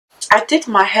I did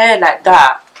my hair like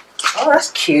that. Oh,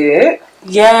 that's cute.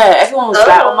 Yeah, everyone was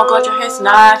like, oh my god, your hair's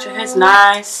nice, your hair's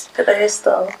nice. Look at the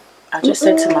hairstyle. I just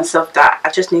said to myself that I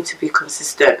just need to be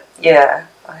consistent. Yeah,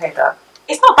 I hate that.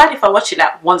 It's not bad if I watch it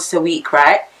like once a week,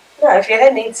 right? Yeah, if your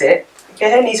hair needs it. If your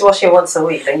hair needs washing once a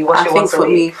week, then you wash it once a week. I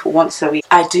think for me, for once a week,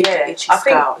 I do get itchy scalp.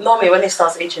 I think normally when it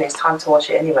starts itching, it's time to wash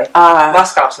it anyway. My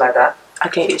scalp's like that. I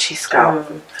get itchy scalp.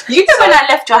 You know when I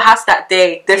left your house that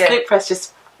day, the slip press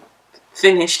just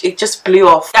finished. It just blew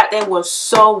off. That day was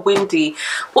so windy.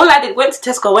 All I did, went to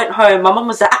Tesco, went home. My mum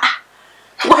was like,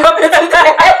 what happened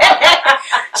today?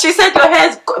 She said your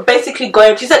hair's basically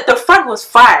going. She said the front was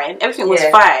fine, everything was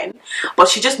fine, but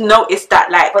she just noticed that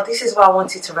like. But this is why I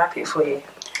wanted to wrap it for you.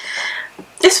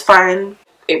 It's fine.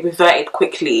 It reverted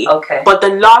quickly. Okay. But the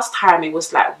last time it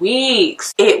was like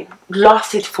weeks. It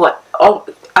lasted for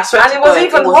I swear. And it was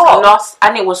even hot.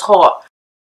 And it was hot.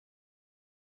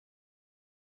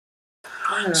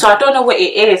 So I don't know what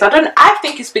it is. I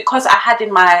think it's because I had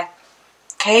in my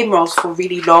cane rolls for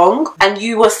really long, and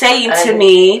you were saying to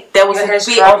me there was a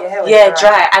bit of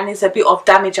dry, and there's a bit of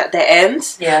damage at the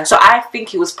ends. Yeah. So I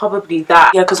think it was probably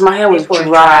that. Yeah, because my hair was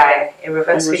dry. It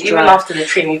reversed. Even after the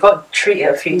treatment, you got to treat it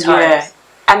a few times. Yeah.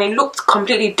 And it looked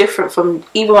completely different from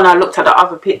even when I looked at the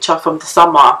other picture from the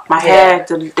summer. My hair,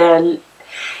 the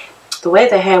way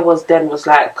the hair was then was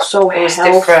like so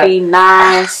healthy,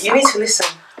 nice. You need to listen.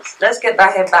 Let's get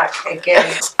that hair back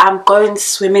again. I'm going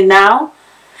swimming now.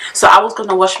 So I was going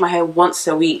to wash my hair once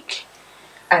a week.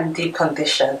 And deep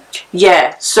condition.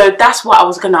 Yeah, so that's what I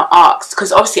was going to ask.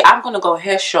 Because obviously I'm going to go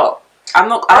hair shop. I'm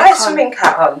not... I have a swimming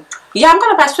cap on. Yeah, I'm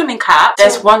going to buy a swimming cap.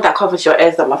 There's one that covers your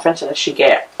ears that my friend said I should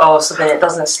get. Oh, so then it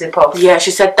doesn't slip off. Yeah, she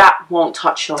said that won't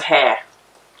touch your hair.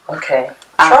 Okay.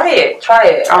 Try it. Try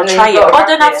it. I'll try it. But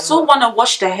then I still want to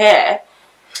wash the hair.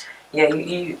 Yeah,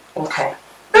 you... Okay.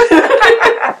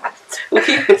 We'll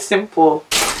keep it simple.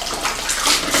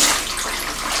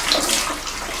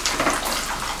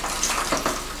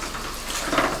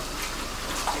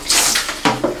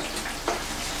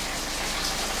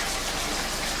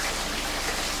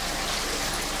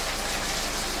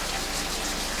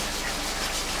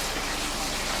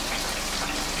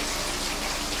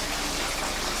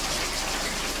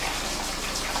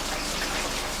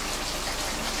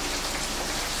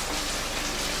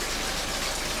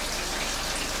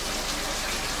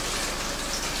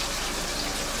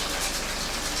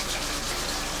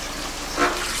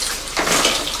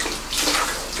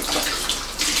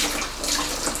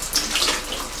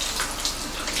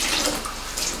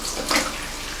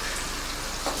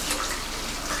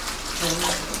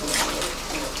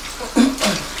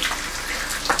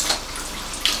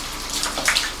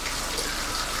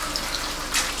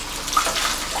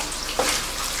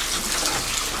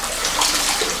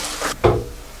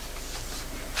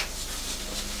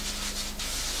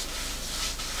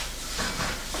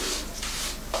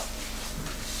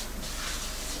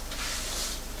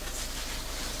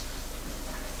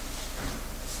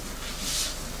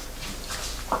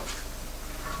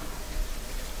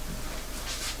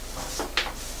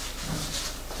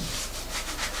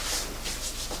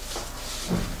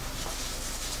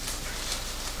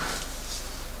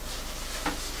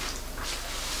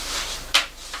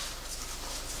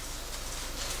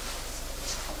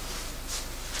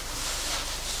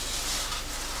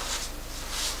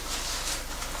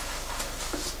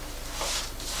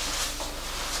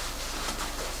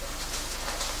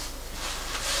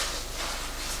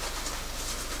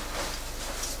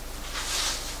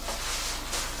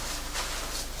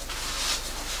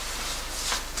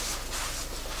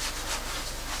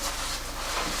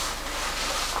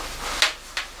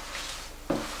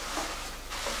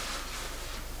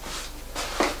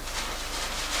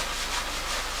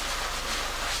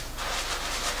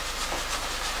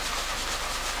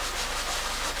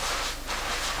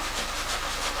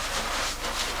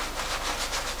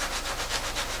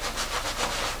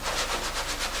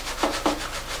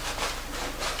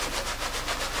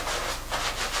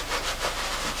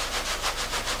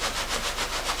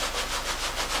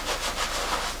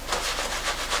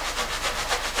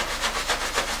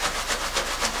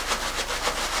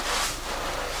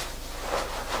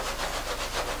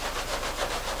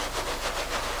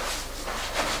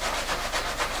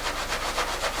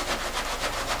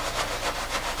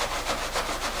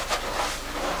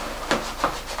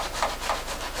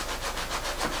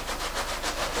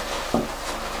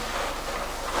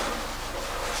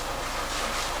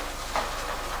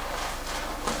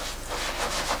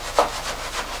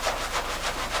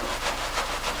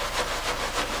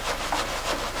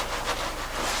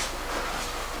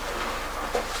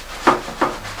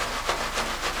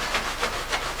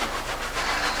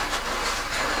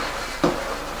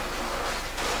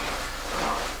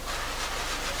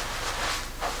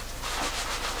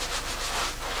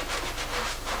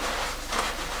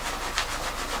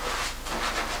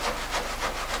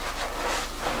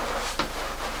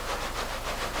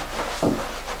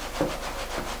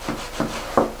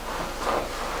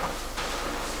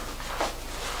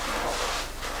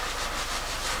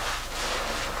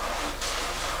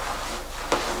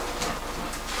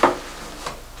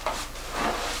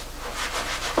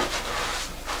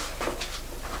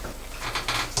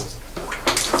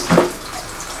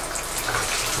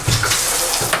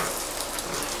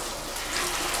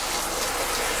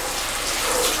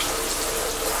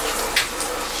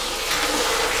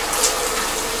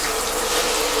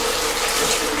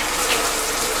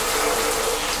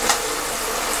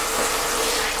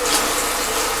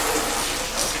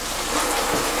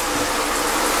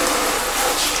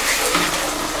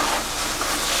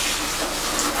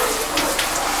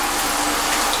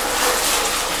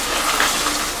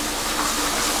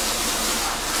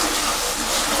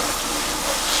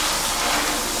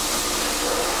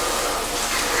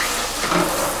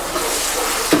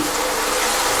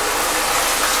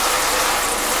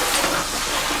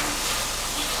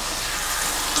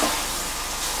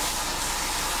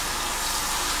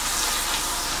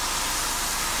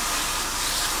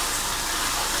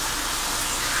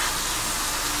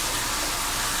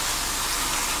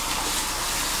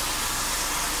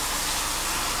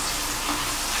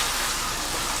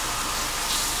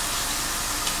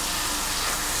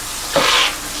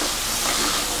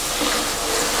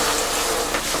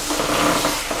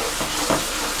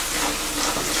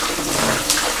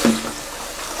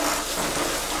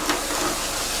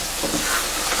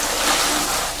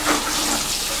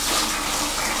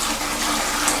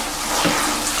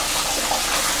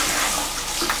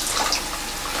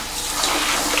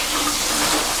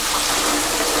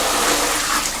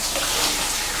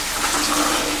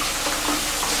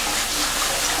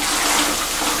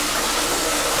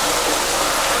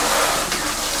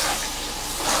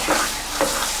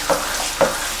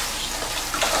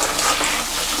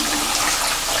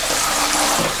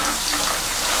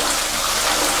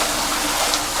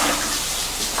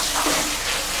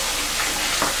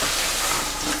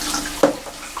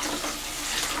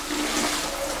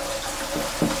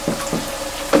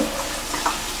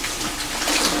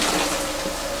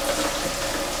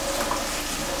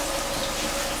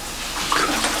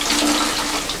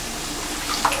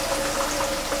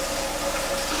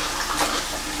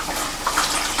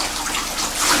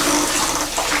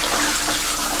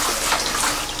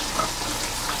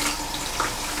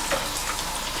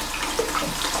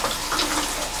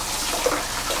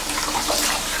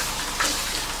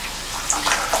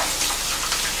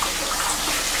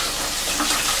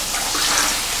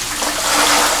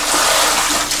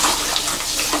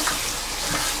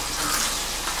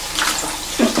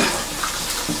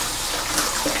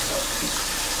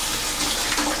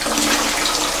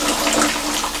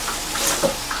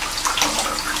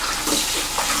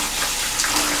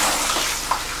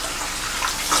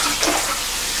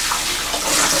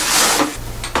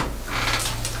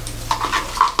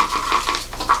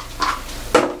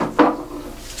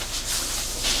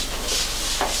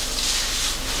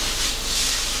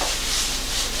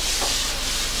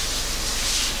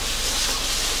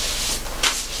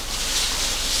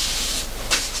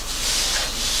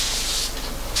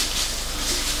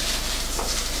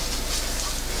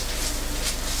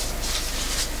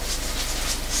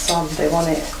 They want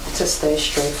it to stay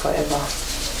straight forever.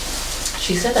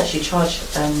 She said that she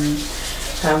charged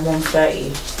her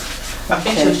 130. I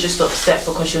think she was just upset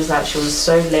because she was like, she was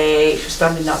so late, she was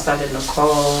standing outside in the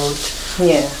cold.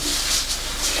 Yeah.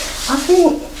 I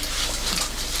think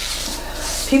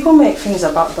people make things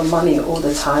about the money all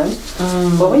the time.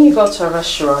 But when you go to a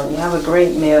restaurant, you have a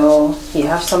great meal, you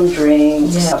have some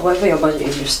drinks, whatever your budget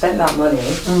is, you spend that money.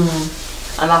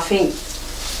 And I think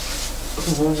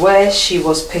where she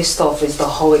was pissed off is the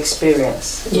whole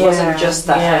experience. It wasn't just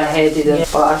that her hair didn't,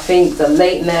 but I think the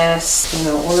lateness, you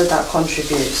know, all of that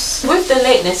contributes. With the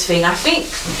lateness thing, I think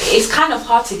it's kind of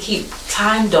hard to keep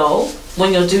time though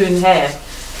when you're doing hair.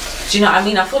 Do you know what I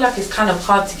mean? I feel like it's kind of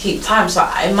hard to keep time. So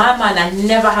in my mind, I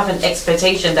never have an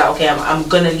expectation that, okay, I'm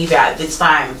going to leave it at this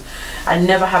time. I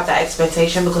never have that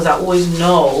expectation because I always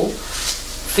know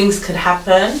things could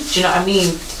happen. Do you know what I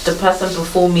mean? The person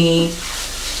before me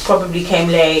probably came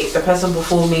late. The person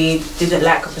before me didn't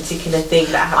like a particular thing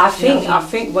that happened. I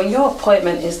think when your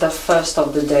appointment is the first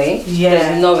of the day,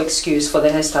 there's no excuse for the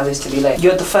hairstylist to be late.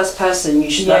 You're the first person.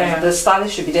 You should the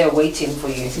stylist should be there waiting for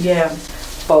you. Yeah.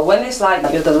 But when it's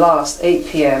like you're the last 8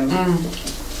 p.m,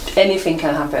 anything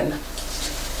can happen.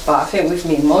 But I think with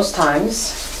me, most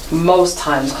times,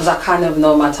 because I kind of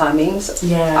know my timings,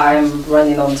 I'm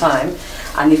running on time.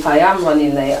 And if I am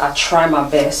running late, I try my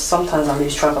best. Sometimes I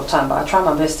lose track of time, but I try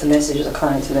my best to message the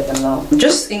client to let them know.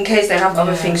 Just in case they have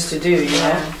other things to do, you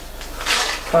know.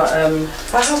 But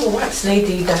I have a wax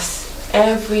lady that's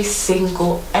every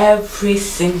single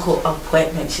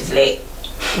appointment she's late.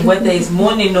 Whether it's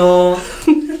morning or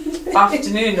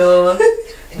afternoon or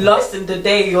lost in the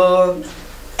day or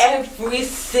every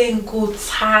single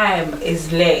time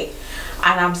is late,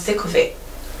 and I'm sick of it.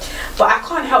 But I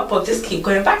can't help but just keep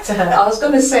going back to her. I was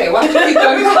gonna say, why do you keep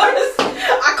going back?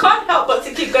 I can't help but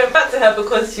to keep going back to her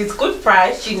because she's good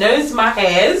price. She knows my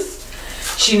hairs.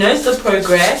 She knows the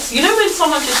progress. You know when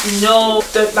someone just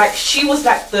knows the, like, she was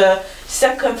like the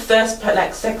second person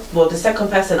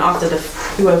after the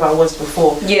whoever I was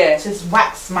before. Yeah. Just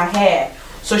wax my hair.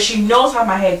 So she knows how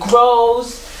my hair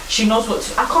grows. She knows what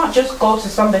to, I can't just go to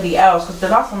somebody else because the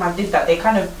last time I did that, they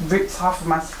kind of ripped half of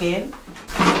my skin.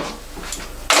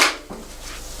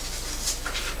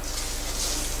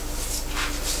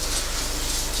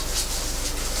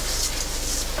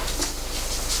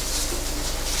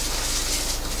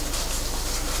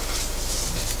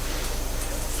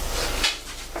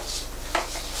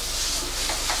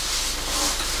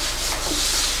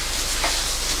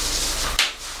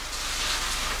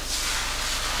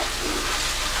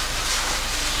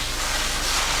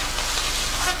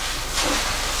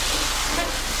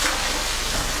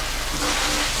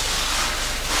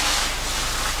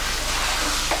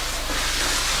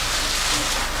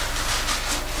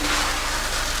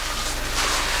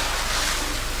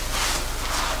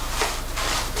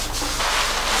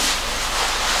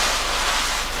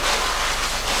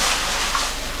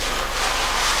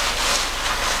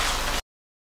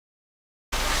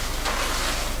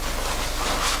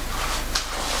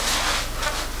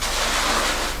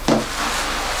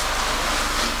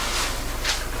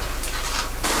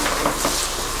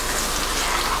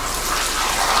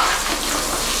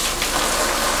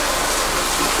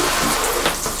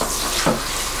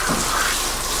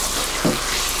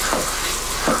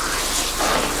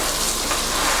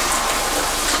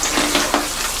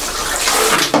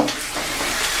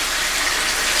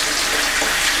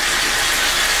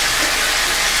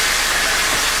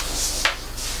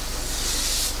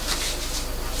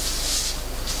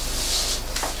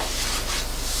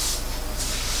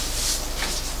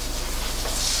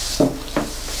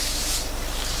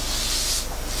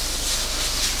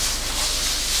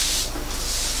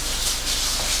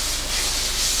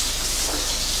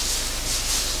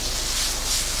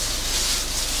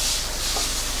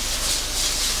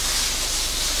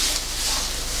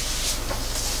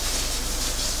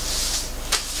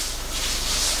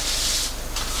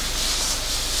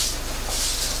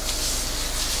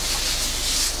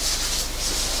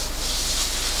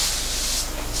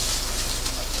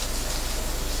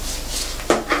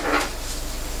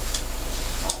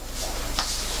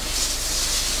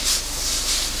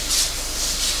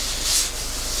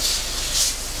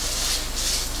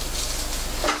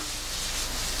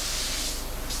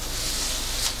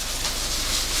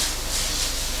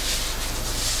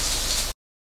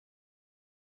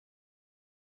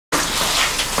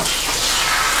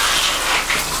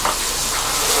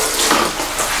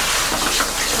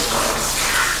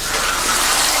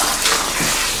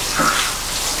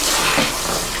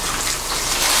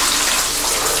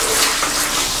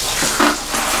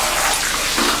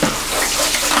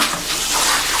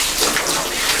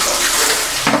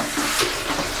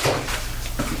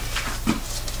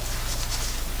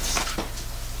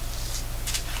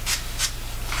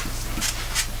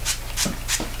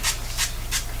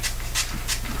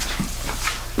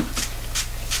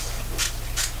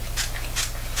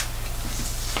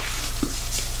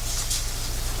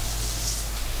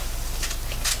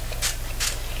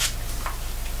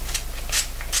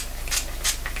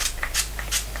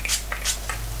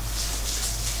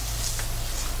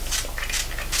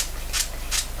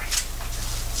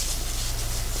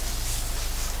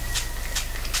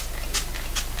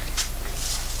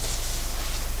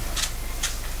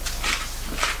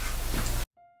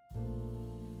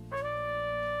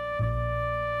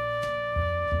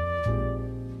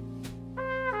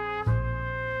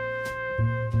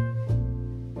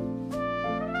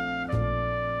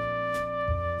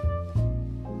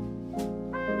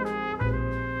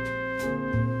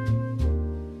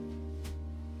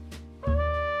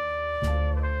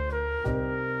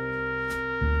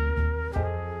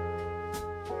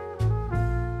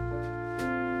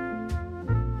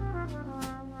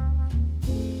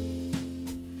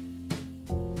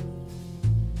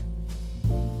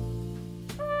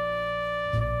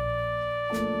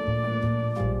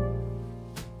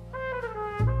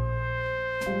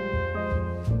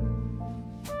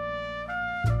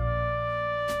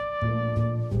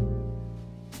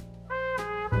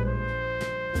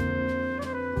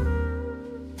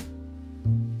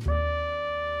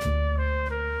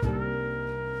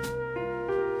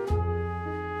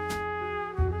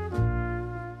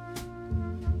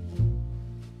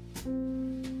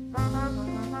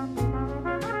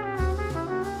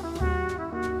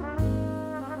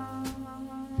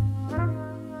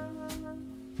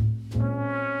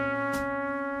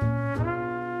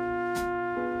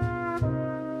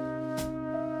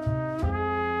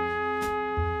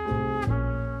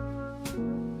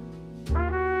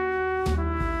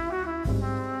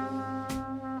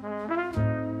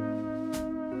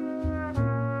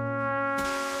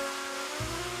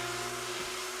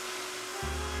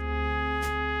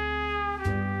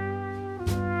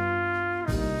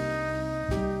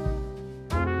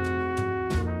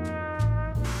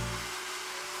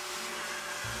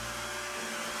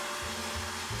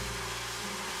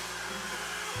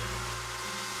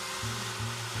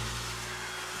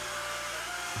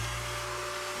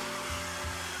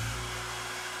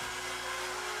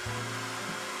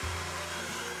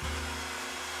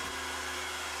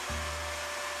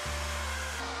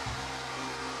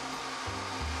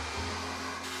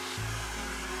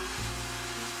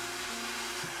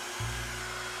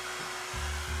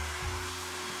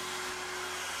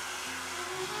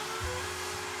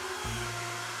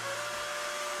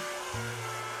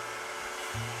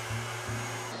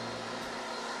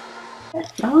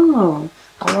 Oh.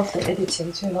 I love the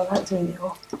editing too. I like doing it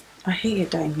all. I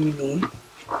hated that in uni.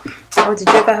 Oh, did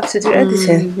you ever have to do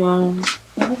editing?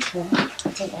 Yeah. Okay.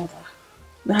 I don't know that.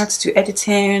 I had to do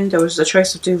editing. There was a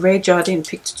choice of doing radio. I didn't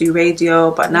pick to do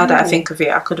radio, but now that I think of it,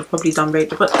 I could have probably done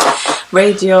radio. But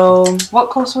radio. What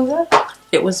course was it?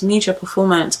 It was media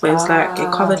performance, but it was like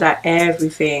it covered like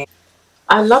everything.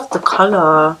 I love the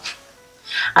color,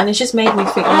 and it just made me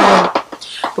think, oh,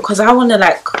 because I want to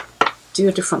like do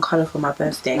a different color for my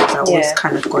birthday. Because I always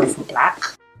kind of go for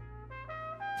black.